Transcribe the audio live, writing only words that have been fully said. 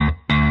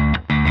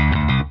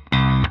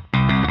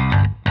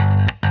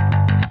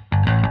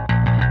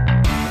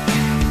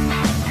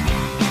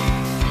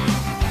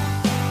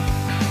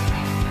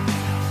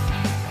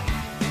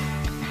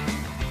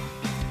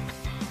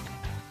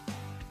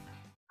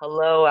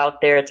out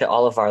there to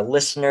all of our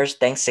listeners.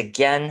 Thanks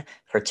again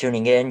for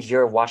tuning in.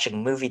 You're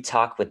watching Movie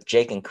Talk with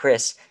Jake and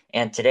Chris,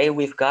 and today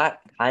we've got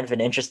kind of an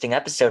interesting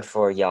episode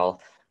for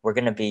y'all. We're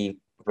going to be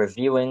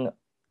reviewing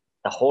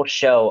the whole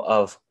show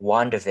of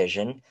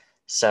WandaVision.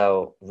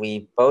 So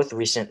we both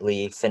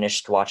recently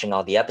finished watching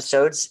all the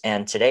episodes,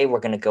 and today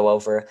we're going to go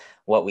over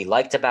what we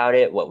liked about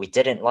it, what we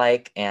didn't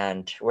like,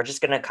 and we're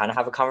just going to kind of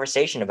have a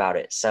conversation about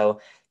it.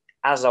 So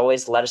as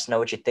always, let us know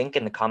what you think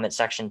in the comment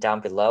section down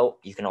below.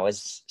 You can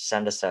always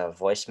send us a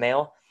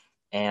voicemail.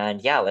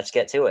 And yeah, let's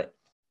get to it.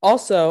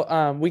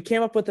 Also, we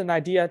came up with an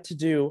idea to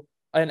do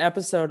an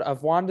episode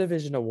of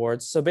WandaVision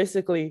Awards. So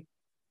basically,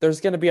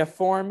 there's going to be a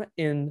form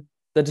in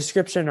the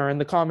description or in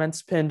the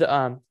comments pinned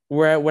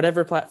where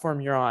whatever platform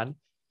you're on,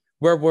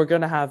 where we're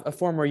going to have a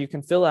form where you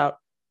can fill out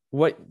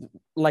what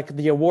like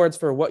the awards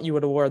for what you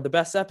would award the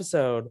best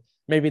episode,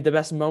 maybe the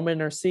best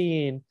moment or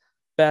scene,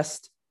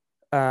 best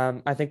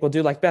I think we'll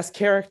do like best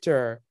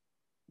character,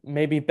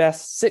 maybe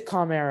best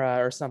sitcom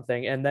era or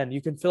something. And then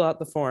you can fill out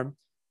the form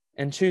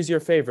and choose your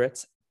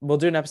favorites. We'll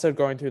do an episode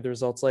going through the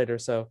results later.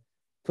 So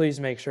please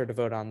make sure to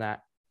vote on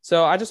that.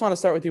 So I just want to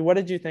start with you. What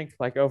did you think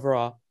like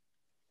overall?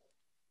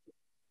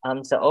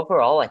 So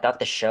overall, I thought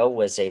the show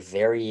was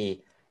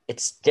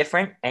it's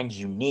different and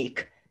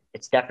unique.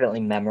 It's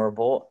definitely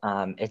memorable.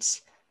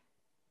 It's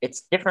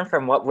different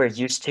from what we're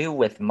used to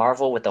with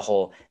Marvel with the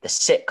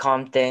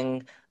sitcom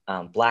thing,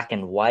 black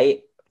and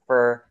white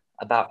for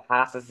about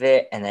half of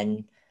it, and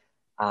then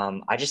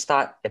I just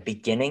thought the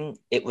beginning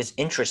it was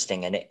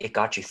interesting and it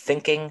got you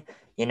thinking,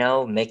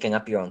 making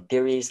up your own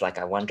theories. Like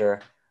I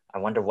wonder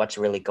what's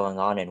really going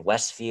on in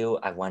Westview.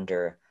 I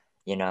wonder,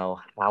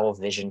 how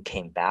Vision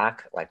came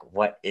back. Like,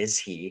 what is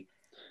he?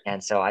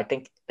 And so I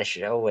think the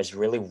show was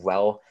really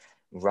well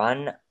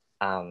run.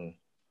 Um,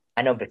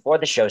 I know before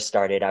the show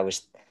started, I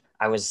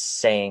was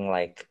saying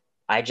like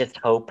I just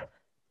hope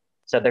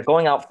so they're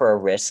going out for a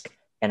risk,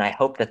 and I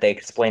hope that they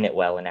explain it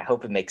well, and I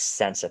hope it makes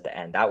sense at the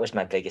end. That was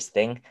my biggest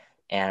thing,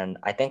 and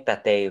I think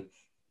that they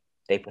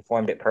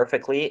performed it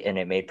perfectly, and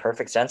it made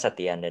perfect sense at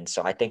the end, and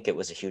so I think it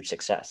was a huge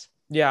success.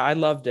 Yeah, I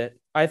loved it.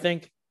 I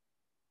think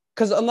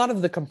because a lot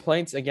of the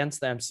complaints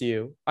against the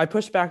MCU, I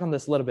pushed back on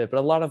this a little bit, but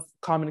a lot of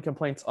common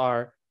complaints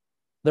are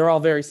they're all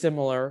very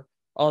similar.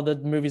 All the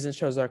movies and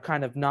shows are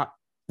kind of not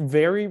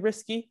very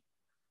risky.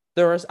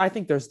 I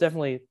think there's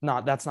definitely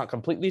not, that's not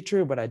completely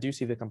true, but I do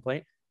see the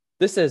complaint.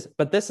 This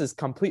is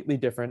completely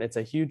different. It's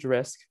a huge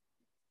risk,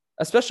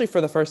 especially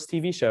for the first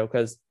TV show,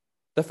 because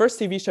the first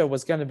TV show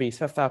was going to be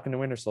Falcon and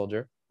Winter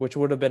Soldier, which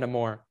would have been a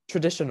more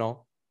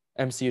traditional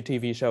MCU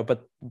TV show.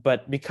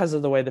 But because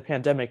of the way the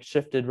pandemic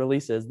shifted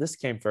releases, this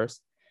came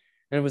first,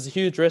 and it was a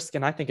huge risk,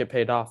 and I think it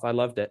paid off. I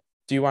loved it.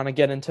 Do you want to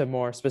get into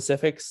more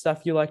specific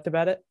stuff you liked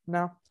about it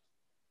now?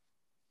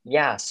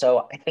 Yeah,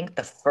 so I think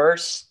the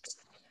first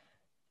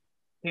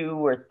 2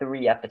 or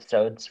 3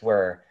 episodes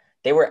were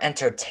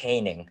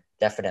entertaining,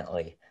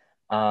 definitely.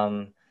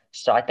 Um,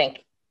 so I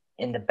think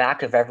in the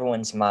back of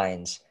everyone's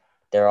minds,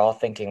 they're all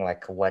thinking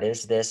like, what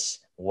is this?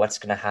 What's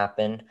gonna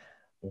happen?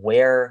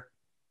 Where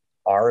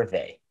are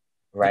they?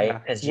 Right? Yeah.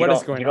 Because you What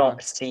is don't you going don't on?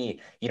 see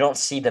you don't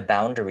see the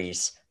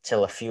boundaries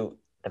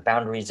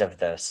of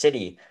the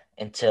city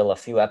until a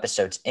few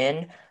episodes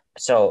in.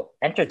 So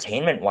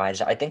entertainment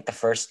wise, I think the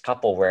first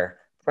couple were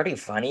pretty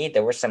funny.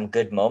 There were some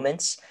good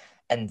moments.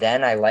 And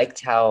then I liked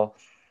how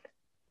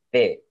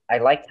they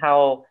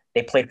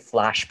played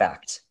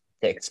flashbacks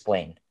to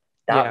explain.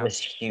 That Yeah, was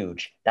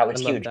huge. That I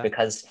was love huge that.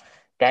 because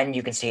then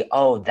you can see,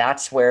 oh,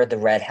 that's where the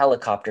red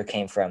helicopter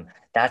came from.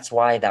 That's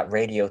why that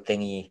radio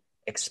thingy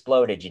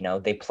exploded.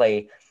 They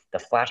play the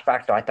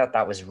flashback. So I thought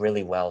that was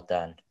really well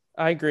done.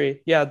 I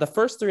agree. Yeah, the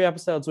first three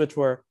episodes, which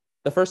were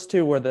the first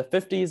two were the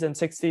 50s and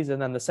 60s and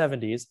then the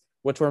 70s,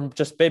 which were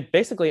just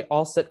basically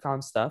all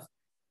sitcom stuff,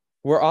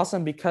 were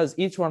awesome because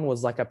each one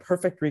was like a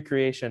perfect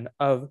recreation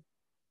of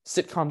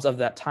sitcoms of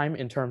that time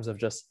in terms of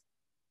just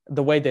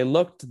the way they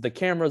looked, the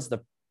cameras, the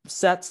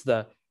sets,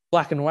 the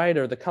black and white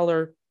or the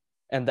color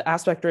and the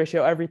aspect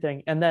ratio,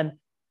 everything. And then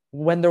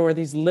when there were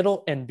these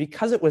little, and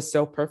because it was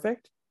so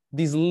perfect,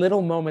 these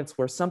little moments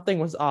where something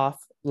was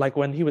off, like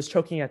when he was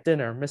choking at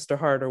dinner, Mr.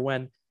 Hart,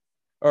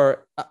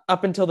 or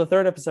up until the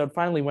third episode,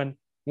 finally, when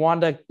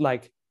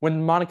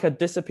when Monica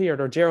disappeared,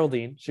 or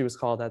Geraldine, she was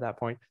called at that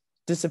point,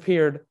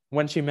 disappeared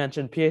when she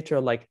mentioned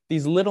Pietro, like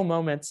these little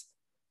moments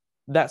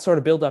that sort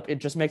of build up, it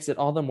just makes it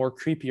all the more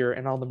creepier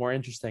and all the more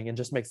interesting and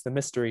just makes the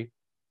mystery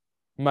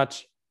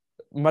much,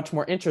 much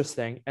more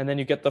interesting. And then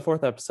you get the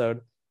fourth episode,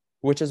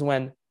 which is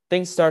when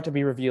things start to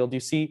be revealed. You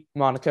see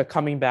Monica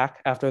coming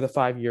back after the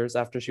 5 years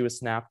after she was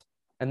snapped.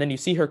 And then you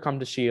see her come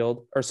to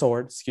Shield or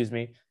Sword, excuse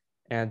me,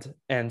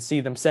 and see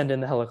them send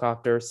in the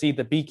helicopter, see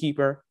the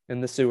beekeeper in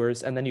the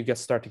sewers, and then you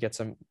start to get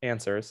some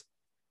answers.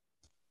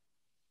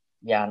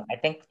 Yeah, and I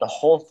think the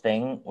whole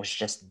thing was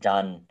just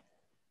done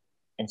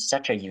in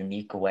such a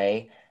unique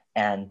way.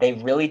 And they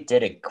really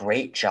did a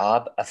great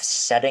job of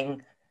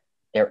setting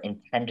their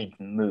intended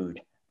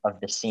mood of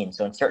the scene.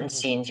 So in certain Mhm.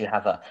 scenes, you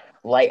have a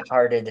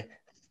lighthearted,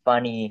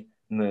 funny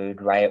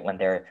mood, right? When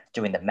they're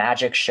doing the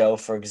magic show,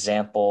 for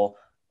example,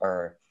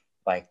 or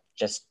like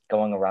just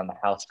going around the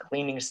house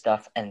cleaning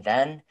stuff, and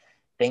then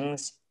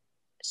things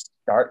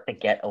start to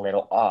get a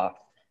little off,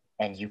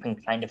 and you can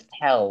kind of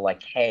tell,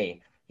 like,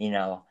 hey,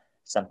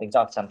 something's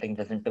off, something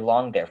doesn't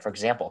belong there. For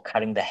example,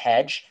 cutting the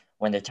hedge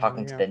when they're Oh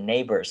talking to yeah. the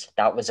neighbors,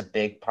 that was a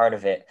big part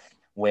of it,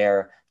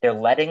 where they're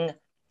letting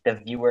the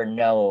viewer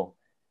know,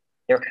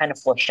 they're kind of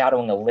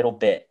foreshadowing a little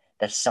bit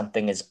that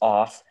something is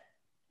off.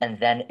 And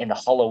then in the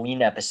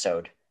Halloween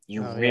episode,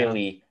 you Oh yeah.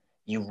 really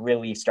you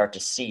really start to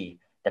see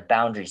the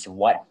boundaries,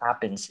 what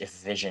happens if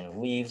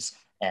Vision leaves,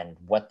 and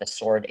what the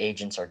Sword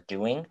agents are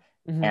doing,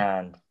 Hmm.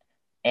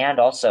 and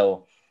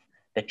also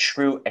the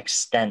true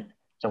extent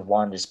to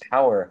Wanda's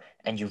power.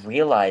 And you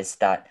realize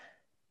that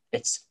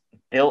it's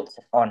built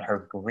on her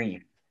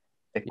grief,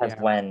 because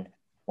Yeah.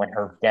 when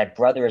her dead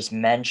brother is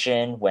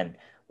mentioned,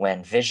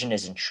 when Vision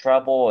is in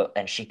trouble,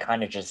 and she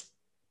kind of just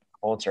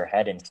holds her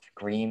head and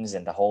screams,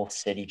 and the whole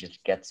city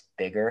just gets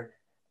bigger.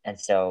 And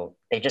so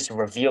they just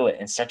reveal it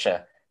in such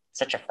a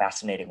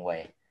fascinating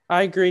way.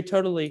 I agree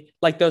totally.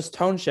 Like those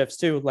tone shifts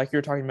too, like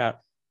you're talking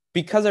about,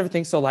 because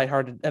everything's so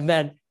lighthearted, and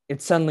then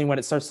it suddenly when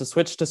it starts to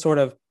switch to sort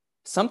of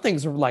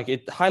something's like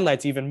it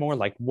highlights even more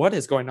like what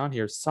is going on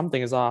here?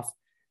 Something is off.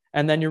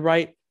 And then you're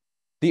right,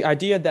 the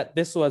idea that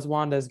this was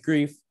Wanda's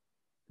grief,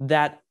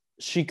 that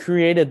she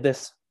created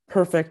this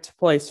perfect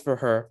place for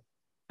her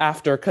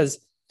after,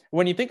 because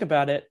when you think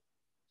about it,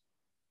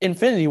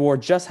 Infinity War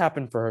just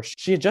happened for her.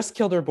 She had just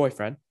killed her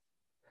boyfriend.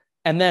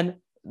 And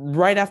then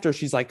right after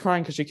she's like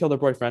crying because she killed her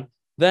boyfriend,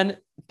 then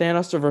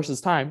Thanos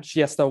reverses time.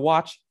 She has to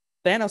watch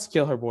Thanos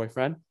kill her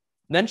boyfriend.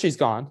 Then she's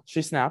gone.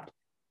 She snapped.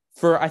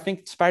 For I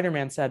think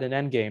Spider-Man said in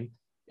Endgame,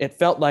 it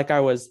felt like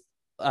I was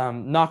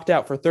knocked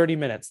out for 30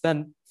 minutes.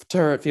 Then to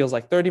her, it feels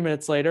like 30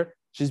 minutes later,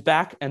 she's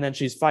back and then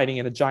she's fighting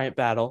in a giant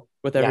battle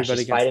with Yeah, everybody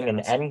she's against fighting an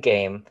Thanos.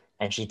 Endgame,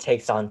 and she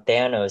takes on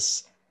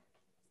Thanos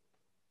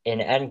in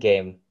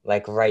Endgame,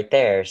 like right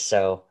there.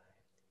 So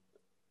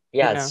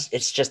yeah, Yeah.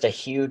 it's just a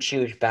huge,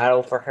 huge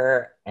battle for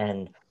her,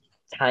 and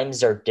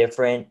times are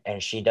different,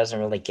 and she doesn't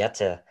really get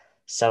to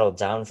settle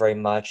down very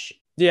much.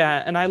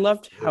 Yeah. And I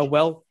loved Huge.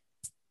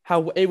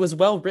 how it was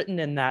well written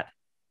in that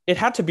it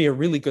had to be a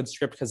really good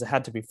script because it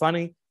had to be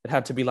funny. It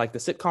had to be like the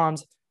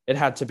sitcoms. It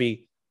had to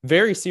be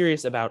very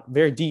serious about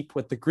very deep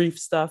with the grief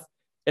stuff.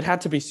 It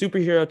had to be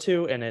superhero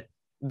too, and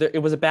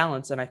it was a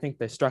balance, and I think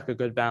they struck a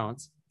good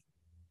balance.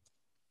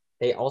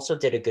 They also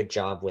did a good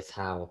job with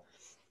how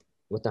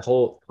with the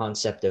whole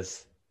concept of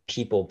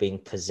people being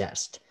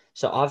possessed.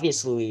 So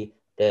obviously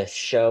the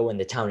show and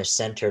the town is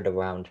centered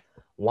around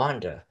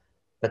Wanda,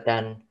 but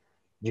then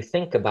you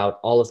think about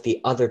all of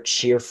the other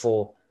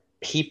cheerful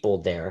people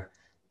there,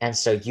 and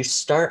so you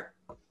start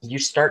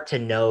to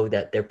know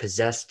that they're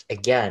possessed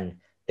again.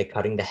 The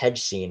cutting the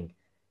hedge scene,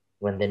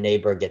 when the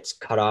neighbor gets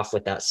cut off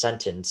with that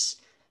sentence,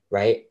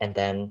 right? And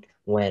then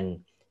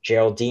when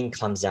Geraldine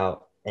comes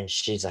out and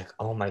she's like,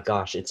 "Oh my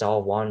gosh, it's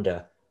all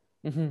Wanda."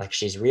 Mm-hmm. Like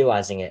she's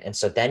realizing it. And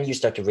so then you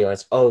start to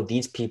realize, oh,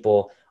 these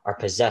people are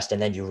possessed.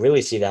 And then you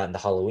really see that in the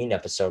Halloween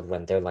episode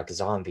when they're like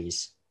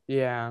zombies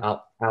Yeah,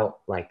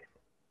 out like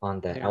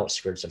on the yeah.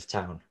 outskirts of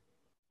town.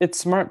 It's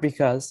smart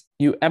because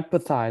you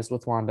empathize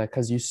with Wanda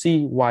because you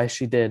see why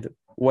she did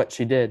what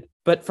she did.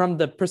 But from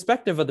the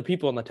perspective of the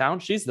people in the town,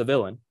 she's the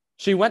villain.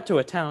 She went to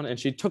a town and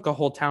she took a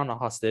whole town a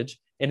hostage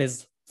and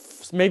is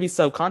maybe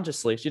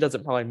subconsciously, she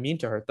doesn't probably mean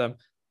to hurt them,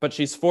 but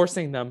she's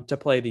forcing them to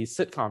play these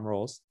sitcom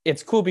roles.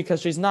 It's cool because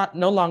she's not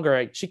no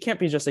longer she can't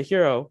be just a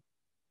hero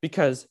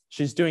because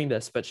she's doing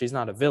this, but she's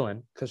not a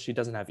villain because she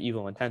doesn't have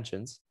evil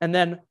intentions. And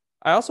then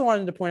I also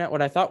wanted to point out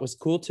what I thought was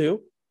cool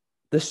too.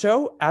 The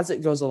show, as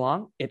it goes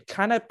along, it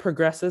kind of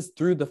progresses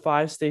through the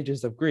 5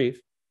 stages of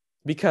grief,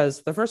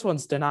 because the first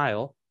one's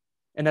denial.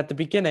 And at the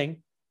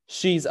beginning,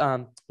 she's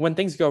when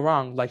things go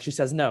wrong, like she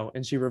says no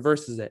and she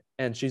reverses it.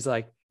 And she's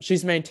like,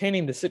 she's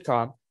maintaining the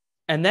sitcom.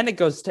 And then it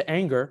goes to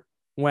anger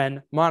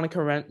when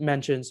Monica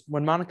mentions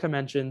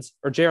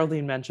or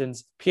Geraldine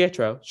mentions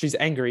Pietro, she's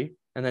angry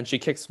and then she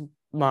kicks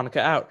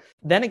Monica out.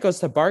 Then it goes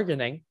to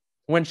bargaining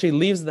when she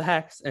leaves the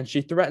hex and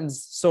she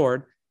threatens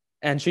Sword,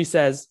 and she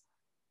says,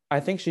 I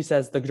think she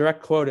says the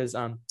direct quote is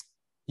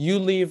you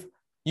leave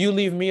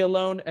me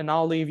alone and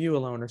I'll leave you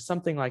alone, or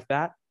something like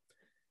that.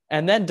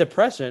 And then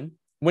depression,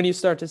 when you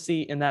start to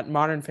see in that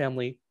Modern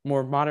Family,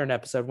 more modern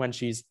episode, when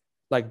she's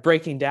like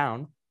breaking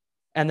down,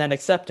 and then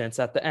acceptance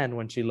at the end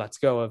when she lets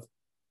go of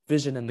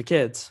Vision and the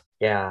kids.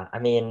 Yeah, I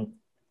mean,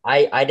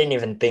 I didn't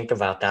even think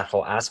about that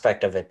whole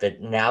aspect of it,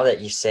 but now that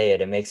you say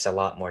it, it makes a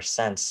lot more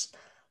sense.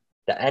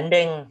 The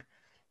ending,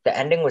 the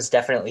ending was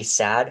definitely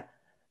sad,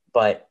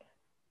 but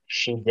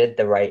she did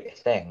the right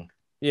thing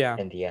Yeah,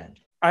 in the end.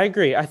 I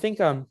agree. I think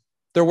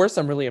there were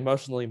some really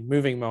emotionally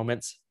moving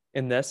moments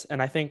in this,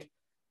 and I think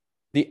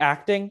the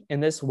acting in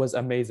this was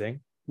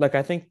amazing. Like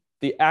I think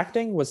the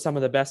acting was some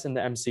of the best in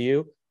the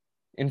MCU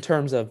in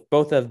terms of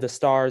both of the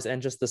stars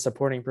and just the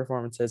supporting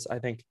performances. I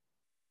think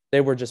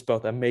they were just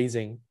both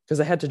amazing because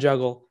they had to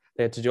juggle.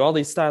 They had to do all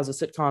these styles of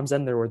sitcoms,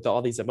 and there were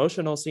all these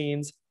emotional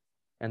scenes,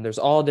 and there's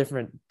all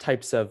different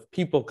types of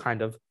people,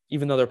 kind of,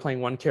 even though they're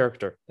playing one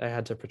character they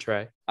had to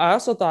portray. I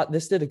also thought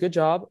this did a good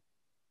job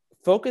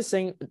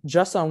focusing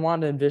just on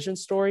Wanda and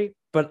Vision's story,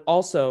 but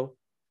also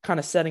kind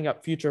of setting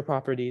up future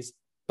properties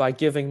by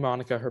giving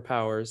Monica her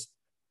powers,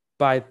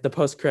 by the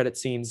post-credit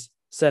scenes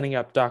setting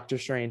up Doctor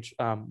Strange,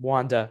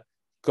 Wanda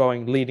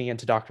leading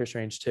into Doctor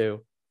Strange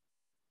 2.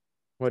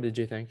 What did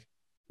you think?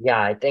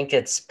 Yeah, I think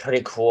it's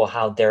pretty cool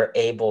how they're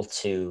able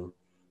to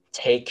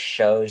take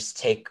shows,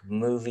 take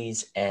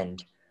movies,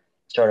 and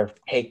sort of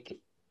take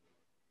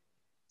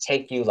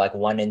you like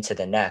one into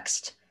the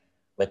next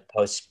with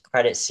post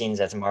credit scenes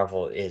as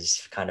Marvel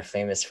is kind of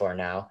famous for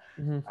now.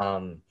 Mm-hmm.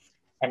 Um,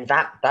 and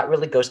that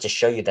really goes to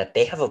show you that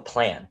they have a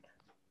plan.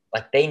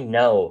 Like they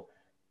know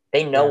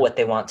Yeah. what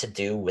they want to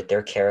do with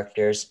their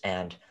characters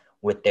and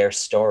with their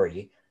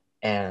story.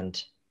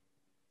 And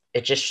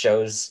it just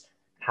shows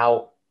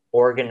how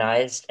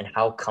organized and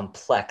how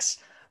complex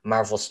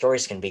Marvel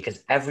stories can be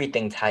because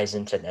everything ties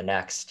into the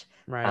next,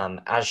 Right.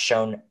 as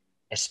shown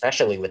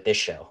especially with this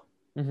show.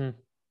 Mm-hmm.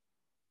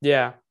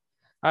 Yeah,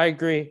 I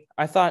agree.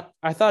 I thought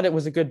it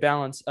was a good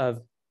balance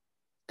of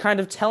kind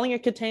of telling a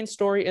contained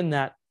story in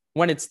that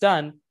when it's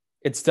done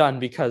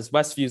because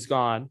Westview's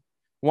gone,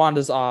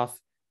 Wanda's off,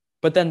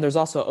 but then there's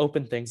also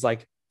open things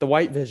like the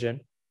White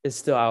Vision is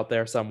still out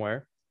there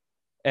somewhere,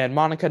 and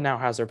Monica now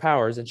has her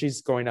powers and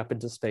she's going up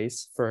into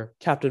space for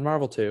Captain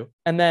Marvel 2.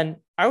 And then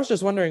I was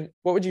just wondering,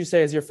 what would you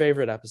say is your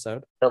favorite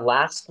episode? The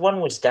last one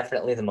was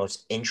definitely the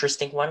most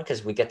interesting one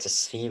because we get to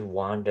see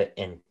Wanda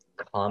in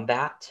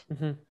combat.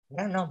 Mm-hmm.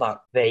 I don't know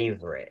about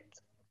favorite.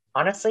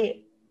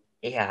 Honestly,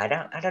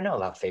 yeah, I don't know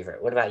about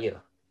favorite. What about you?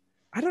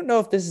 I don't know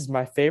if this is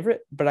my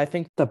favorite, but I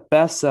think the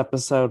best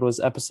episode was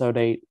episode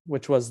 8,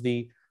 which was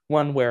the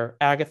one where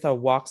Agatha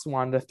walks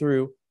Wanda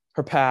through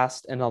her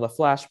past and all the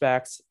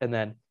flashbacks. And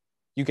then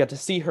you get to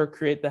see her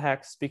create the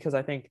hex because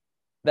I think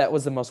that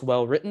was the most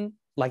well written.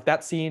 Like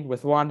that scene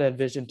with Wanda and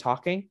Vision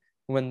talking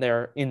when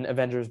they're in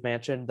Avengers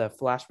Mansion, the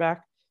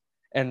flashback.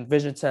 And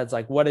Vision says,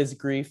 like, what is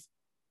grief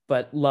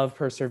but love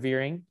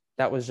persevering?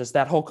 That was just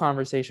that whole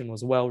conversation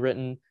was well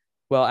written,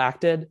 well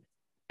acted.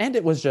 And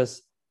it was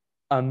just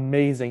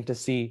amazing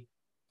to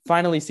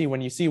finally see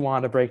when you see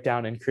Wanda break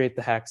down and create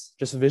the hex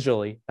just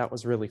visually. That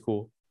was really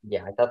cool.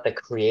 Yeah, I thought the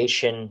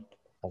creation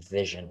of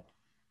Vision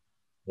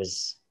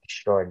was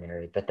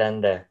extraordinary, but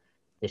then the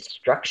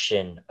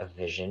destruction of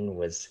Vision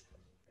was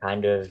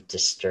kind of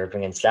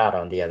disturbing and sad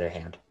on the other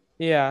hand.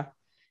 Yeah.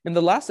 In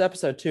the last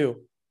episode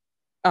too,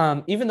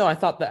 even though I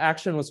thought the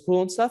action was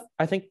cool and stuff,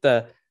 I think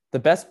the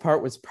best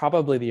part was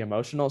probably the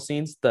emotional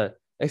scenes, the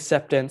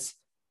acceptance,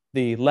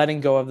 the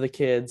letting go of the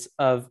kids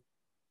of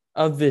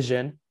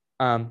Vision,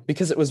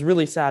 because it was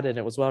really sad and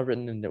it was well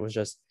written and it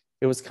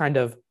was kind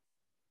of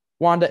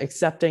Wanda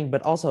accepting,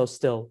 but also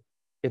still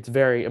it's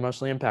very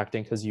emotionally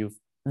impacting because you've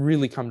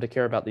really come to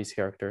care about these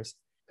characters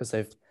because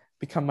they've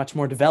become much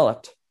more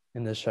developed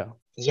in this show.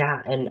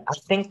 Yeah, and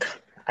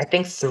I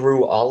think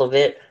through all of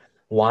it,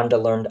 Wanda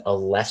learned a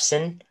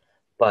lesson,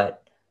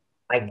 but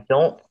I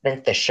don't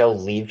think the show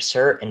leaves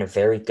her in a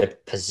very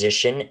good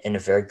position, in a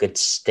very good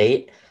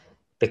state,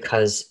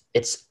 because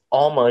it's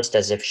almost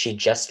as if she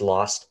just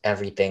lost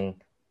everything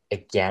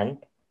again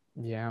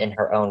Yeah. in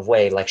her own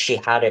way. Like she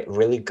had it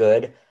really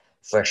good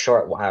for a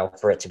short while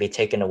for it to be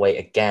taken away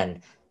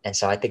again. And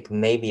so I think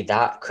maybe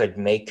that could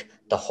make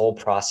the whole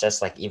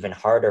process like even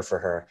harder for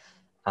her.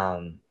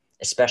 Um,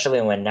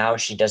 Especially when now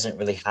she doesn't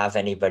really have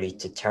anybody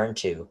to turn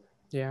to.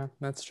 Yeah,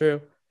 that's true.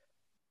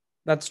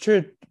 That's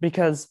true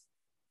because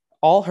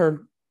all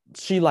her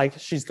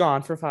she's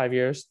gone for 5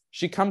 years.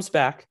 She comes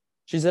back.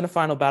 She's in a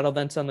final battle.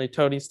 Then suddenly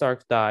Tony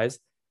Stark dies.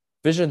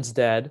 Vision's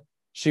dead.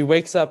 She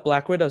wakes up.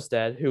 Black Widow's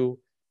dead, who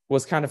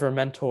was kind of her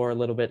mentor a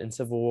little bit in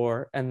Civil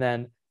War. And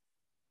then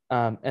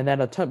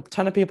a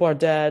ton of people are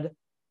dead.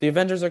 The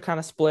Avengers are kind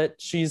of split.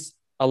 She's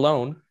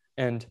alone,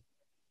 and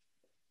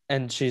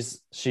she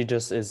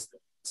just is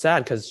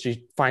sad because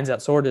she finds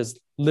out Sword is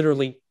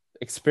literally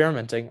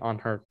experimenting on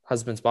her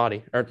husband's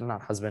body, or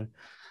not husband,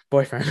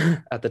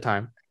 boyfriend at the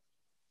time.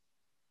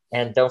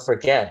 And don't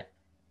forget,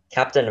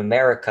 Captain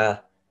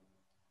America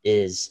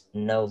is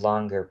no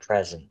longer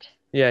present.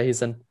 Yeah,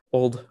 he's an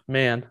old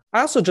man.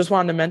 I also just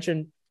wanted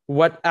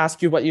to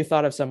ask you what you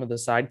thought of some of the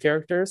side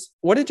characters.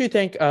 What did you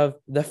think of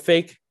the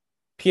fake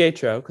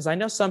Pietro? Because I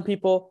know some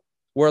people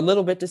were a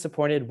little bit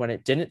disappointed when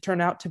it didn't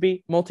turn out to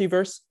be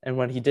multiverse and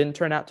when he didn't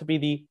turn out to be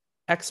the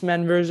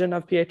X-Men version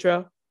of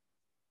Pietro.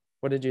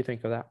 What did you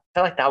think of that? I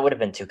feel like that would have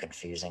been too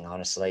confusing,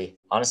 honestly.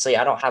 Honestly,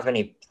 I don't have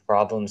any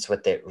problems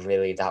with it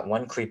really. That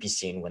one creepy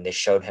scene when they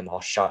showed him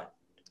all shot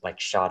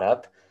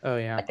up. Oh I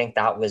yeah. think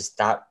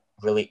that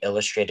really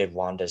illustrated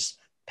Wanda's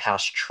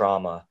past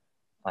trauma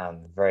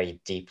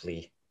very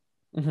deeply.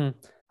 hmm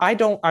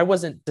I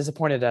wasn't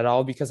disappointed at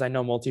all because I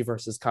know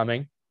multiverse is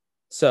coming.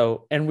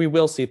 So, and we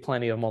will see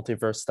plenty of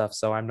multiverse stuff.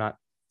 So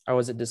I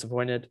wasn't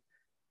disappointed.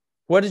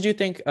 What did you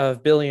think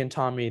of Billy and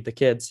Tommy, the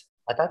kids?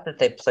 I thought that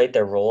they played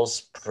their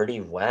roles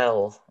pretty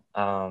well.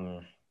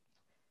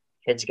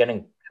 Kids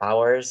getting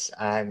powers,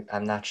 I'm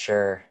not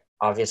sure.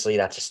 Obviously,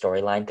 that's a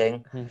storyline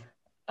thing. Mhm.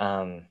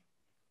 Um,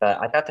 but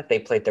I thought that they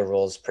played their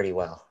roles pretty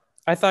well.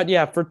 I thought,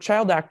 yeah, for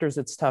child actors,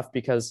 it's tough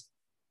because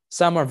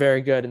some are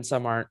very good and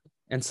some aren't.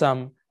 and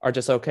some are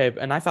just okay.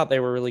 And I thought they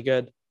were really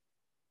good.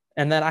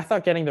 And then I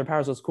thought getting their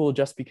powers was cool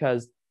just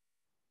because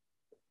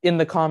in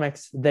the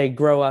comics they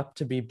grow up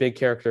to be big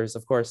characters.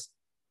 Of course,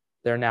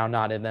 they're now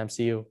not in the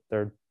MCU;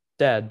 they're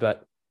dead.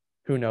 But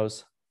who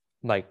knows?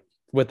 Like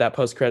with that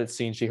post-credit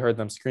scene, she heard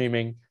them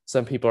screaming.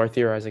 Some people are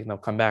theorizing they'll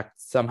come back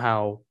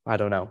somehow. I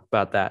don't know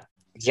about that.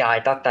 Yeah, I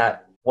thought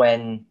that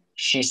when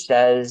she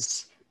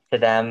says to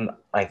them,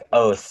 like,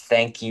 oh,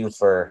 thank you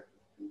for,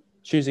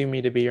 Choosing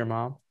me to be your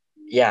mom.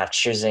 yeah,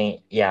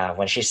 choosing, yeah,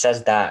 when she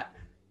says that,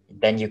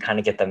 then you kind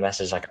of get the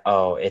message like,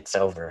 oh, it's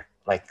over.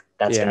 Like,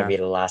 that's going to Yeah. be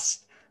the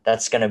last,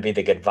 that's going to be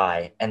the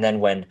goodbye. And then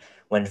when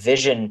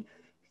Vision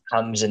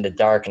comes in the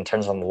dark and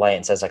turns on the light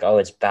and says like, oh,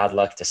 it's bad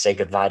luck to say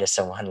goodbye to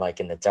someone like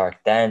in the dark,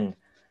 then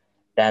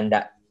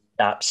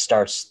that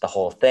starts the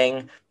whole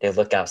thing. They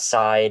look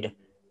outside,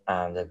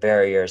 the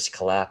barriers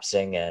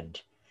collapsing, and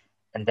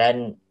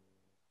then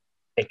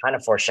they kind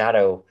of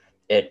foreshadow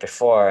it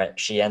before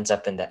she ends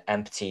up in the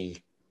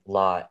empty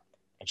lot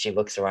and she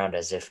looks around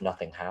as if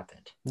nothing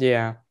happened.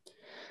 Yeah.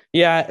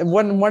 Yeah.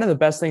 One of the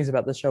best things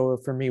about the show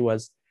for me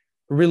was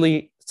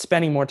really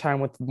spending more time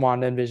with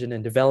Wanda and Vision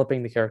and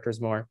developing the characters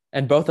more.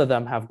 And both of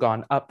them have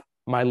gone up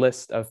my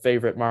list of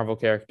favorite Marvel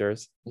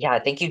characters. Yeah, I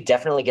think you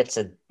definitely get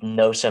to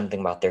know something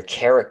about their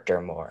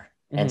character more.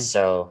 And Mm-hmm.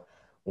 so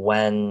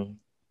when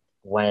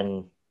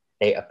when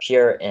they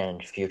appear in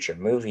future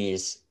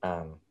movies,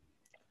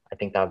 I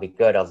think that would be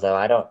good. Although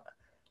I don't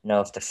know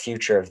if the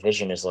future of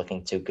Vision is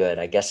looking too good.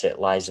 I guess it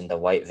lies in the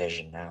White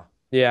Vision now.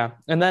 Yeah.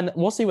 And then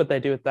we'll see what they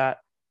do with that.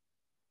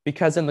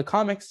 Because in the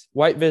comics,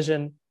 White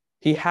Vision,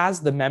 he has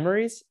the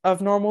memories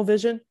of normal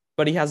Vision,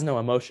 but he has no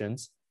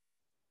emotions,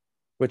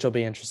 which will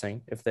be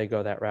interesting if they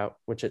go that route,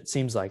 which it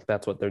seems like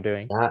that's what they're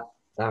doing. That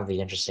would be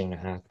interesting to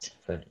act,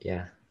 but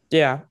yeah.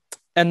 Yeah.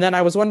 And then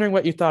I was wondering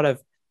what you thought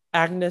of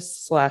Agnes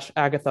slash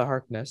Agatha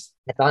Harkness.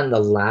 I thought in the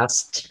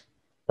last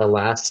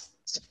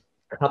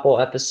couple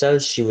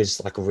episodes she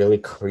was like really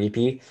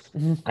creepy.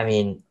 Mhm. I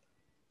mean,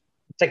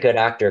 it's a good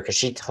actor because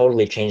she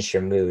totally changed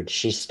your mood.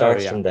 She Oh,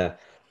 starts yeah. from the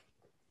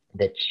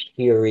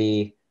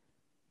cheery,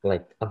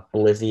 like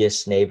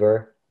oblivious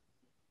neighbor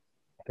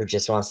who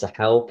just wants to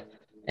help.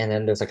 And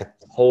then there's like a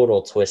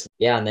total twist.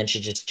 Yeah, and then she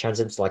just turns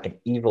into like an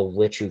evil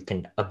witch who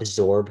can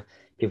absorb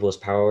people's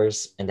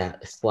powers. And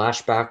that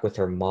flashback with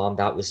her mom,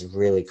 that was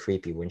really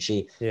creepy when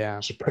Yeah.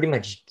 she pretty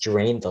much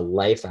drained the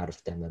life out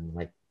of them and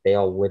like they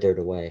all withered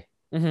away.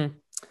 Hmm.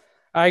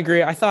 I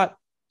agree. I thought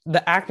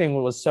the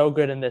acting was so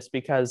good in this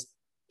because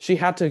she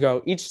had to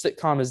go, each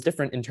sitcom is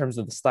different in terms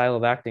of the style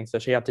of acting. So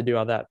she had to do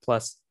all that,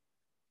 plus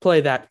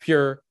play that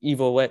pure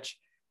evil witch.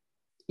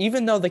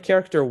 Even though the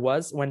character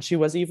was, when she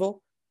was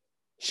evil,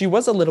 she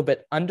was a little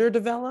bit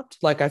underdeveloped.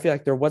 Like I feel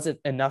like there wasn't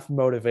enough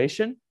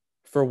motivation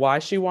for why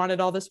she wanted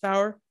all this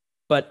power.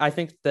 But I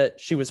think that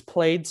she was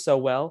played so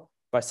well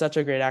by such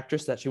a great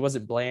actress that she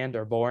wasn't bland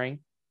or boring.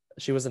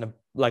 She wasn't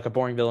like a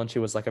boring villain. She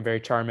was like a very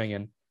charming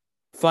and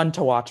fun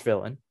to watch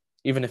villain,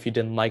 even if you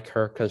didn't like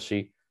her because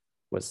she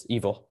was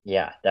evil.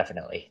 Yeah,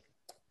 definitely.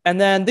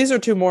 And then these are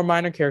two more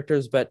minor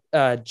characters, but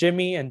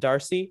Jimmy and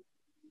Darcy,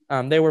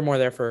 they were more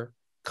there for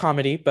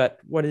comedy. But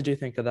what did you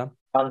think of them?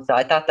 So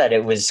I thought that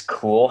it was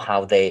cool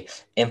how they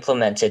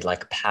implemented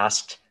like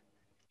past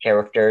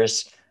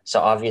characters. So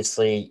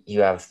obviously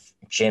you have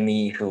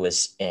Jimmy who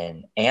was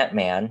in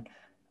Ant-Man,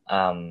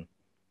 and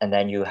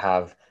then you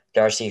have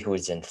Darcy who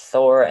is in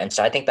Thor, and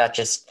so I think that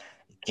just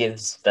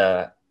gives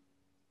the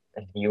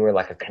viewer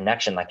like a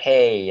connection, like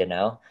hey,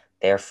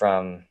 they're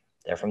from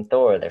they're from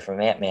Thor, they're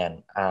from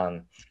Ant-Man.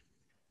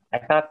 I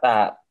thought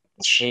that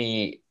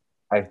she,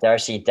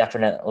 Darcy,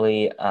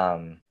 definitely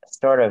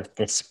sort of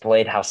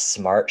displayed how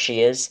smart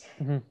she is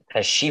Mm-hmm.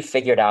 because she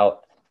figured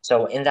out.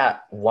 So in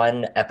that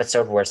one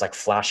episode where it's like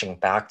flashing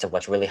back to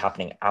what's really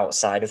happening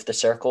outside of the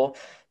circle,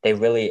 they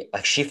really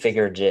like she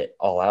figured it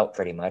all out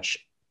pretty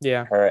much.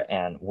 Yeah. Her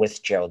and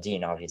with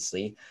Geraldine,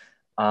 obviously.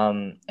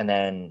 And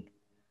then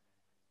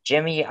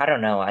Jimmy, I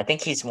don't know. I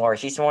think he's more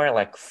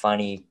like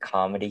funny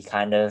comedy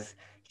kind of.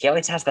 He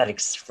always has that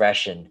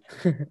expression,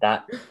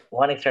 that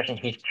one expression.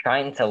 He's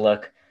trying to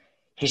look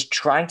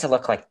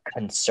like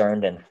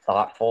concerned and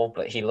thoughtful,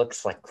 but he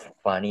looks like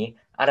funny.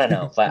 I don't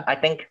know, but I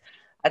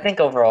think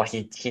overall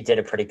he did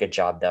a pretty good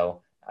job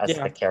though as the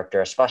Yeah.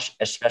 character,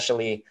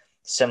 especially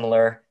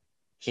similar.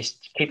 He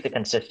keeps it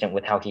consistent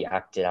with how he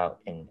acted out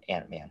in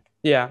Ant-Man.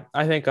 Yeah.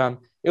 I think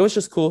it was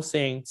just cool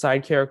seeing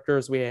side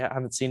characters we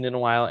haven't seen in a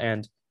while,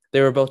 and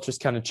they were both just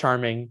kind of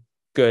charming,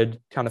 good,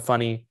 kind of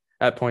funny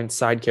at points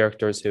side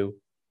characters who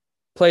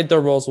played their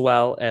roles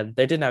well, and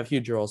they didn't have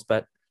huge roles,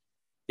 but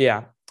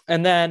yeah.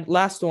 And then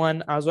last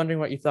one, I was wondering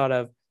what you thought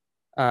of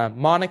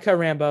Monica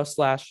Rambeau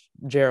slash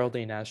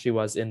Geraldine as she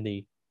was in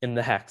the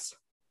Hex.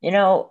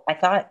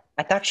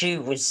 I thought she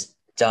was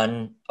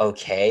done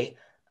okay.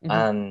 Hmm.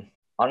 Um,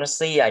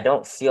 Honestly, I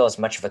don't feel as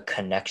much of a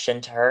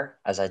connection to her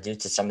as I do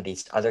to some of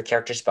these other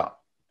characters, but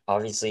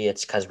obviously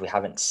it's because we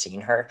haven't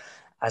seen her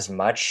as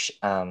much.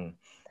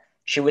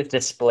 She was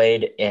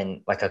displayed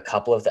in like a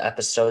couple of the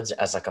episodes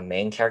as like a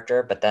main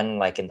character, but then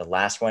like in the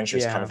last one, she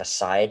was kind Yeah. of a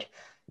side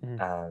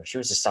Mhm. She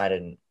was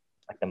decided in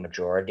like the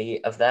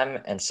majority of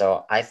them, and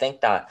so I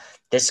think that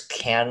this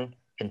can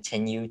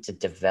continue to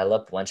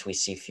develop once we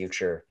see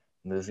future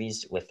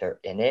movies with her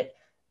in it.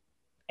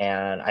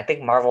 And I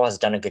think Marvel has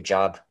done a good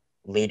job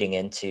leading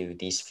into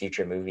these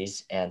future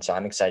movies, and so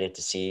I'm excited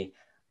to see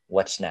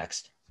what's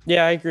next.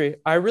 Yeah, I agree.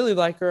 I really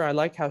like her. I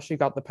like how she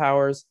got the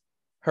powers,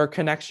 her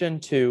connection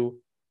to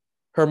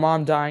her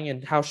mom dying,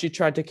 and how she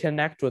tried to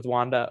connect with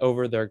Wanda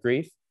over their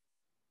grief.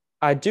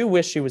 I do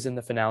wish she was in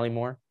the finale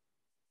more.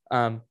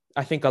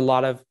 I think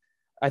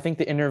I think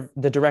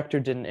the director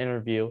did an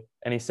interview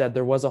and he said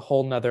there was a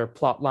whole nother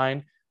plot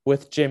line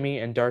with Jimmy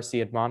and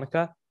Darcy and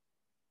Monica,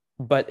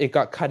 but it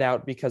got cut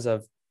out because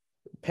of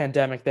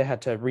pandemic. They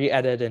had to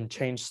re-edit and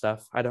change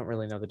stuff. I don't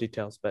really know the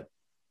details, but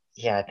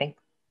Yeah,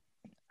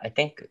 I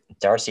think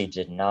Darcy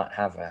did not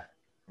have a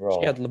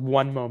she had role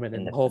one moment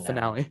in in the the whole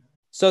finale. finale.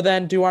 So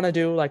then, do you want to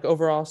do like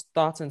overall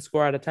thoughts and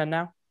score out of 10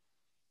 now?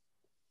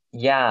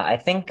 Yeah, I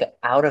think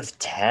out of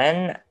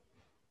 10,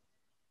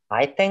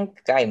 I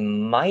think I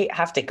might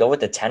have to go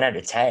with a 10 out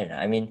of 10.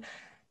 I mean,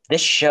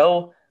 this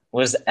show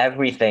was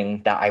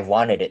everything that I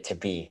wanted it to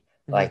be.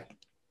 Mhm. Like,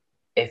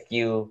 if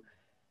you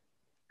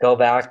go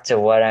back to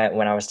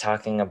when I was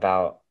talking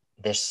about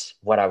this,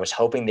 what I was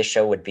hoping this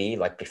show would be,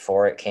 like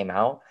before it came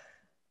out,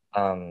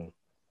 um,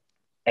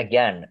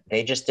 again,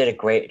 they just did a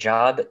great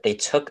job. They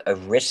took a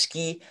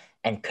risky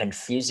and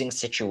confusing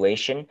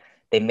situation.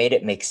 They made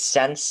it make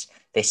sense.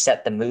 They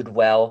set the mood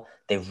well.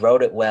 They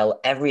wrote it well.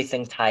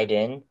 Everything tied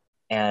in.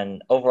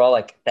 And overall,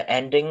 like the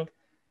ending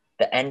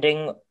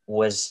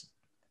was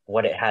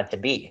what it had to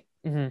be.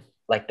 Mhm.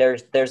 Like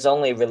there's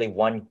only really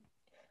one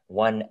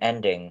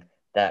ending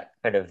that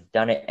could have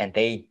done it, and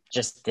they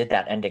just did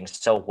that ending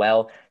so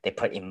well. They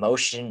put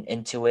emotion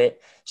into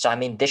it. So I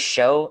mean, this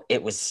show,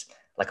 it was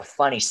like a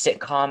funny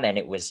sitcom, and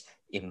it was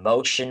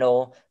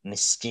emotional,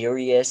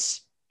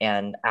 mysterious,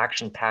 and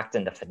action packed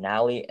in the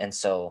finale. And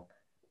so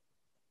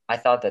I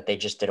thought that they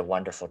just did a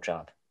wonderful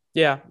job.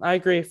 Yeah, I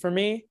agree. For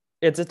me,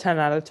 it's a 10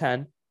 out of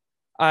 10.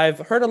 I've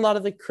heard a lot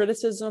of the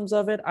criticisms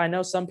of it. I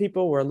know some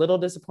people were a little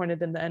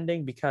disappointed in the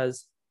ending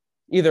because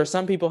either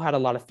some people had a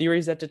lot of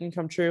theories that didn't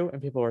come true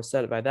and people were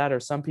upset by that, or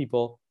some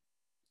people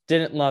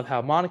didn't love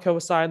how Monica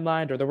was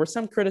sidelined, or there were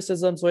some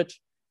criticisms, which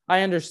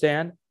I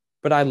understand,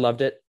 but I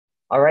loved it.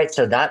 All right,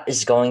 so that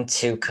is going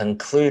to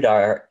conclude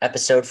our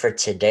episode for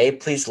today.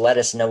 Please let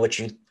us know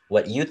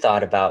what you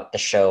thought about the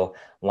show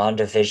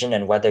WandaVision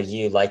and whether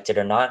you liked it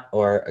or not,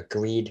 or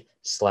agreed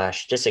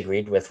slash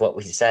disagreed with what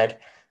we said.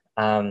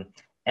 Um,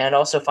 and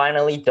also,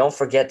 finally, don't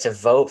forget to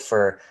vote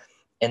for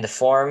in the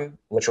form,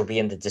 which will be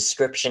in the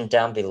description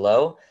down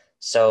below.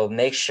 So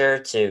make sure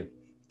to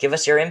give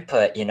us your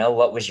input. You know,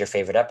 what was your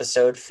favorite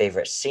episode,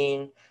 favorite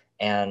scene,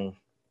 and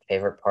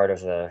favorite part of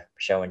the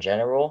show in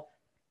general?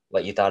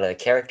 What you thought of the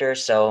character.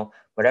 So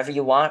whatever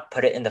you want,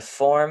 put it in the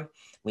form.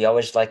 We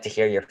always like to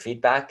hear your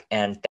feedback.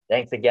 And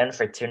thanks again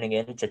for tuning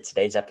in to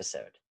today's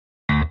episode.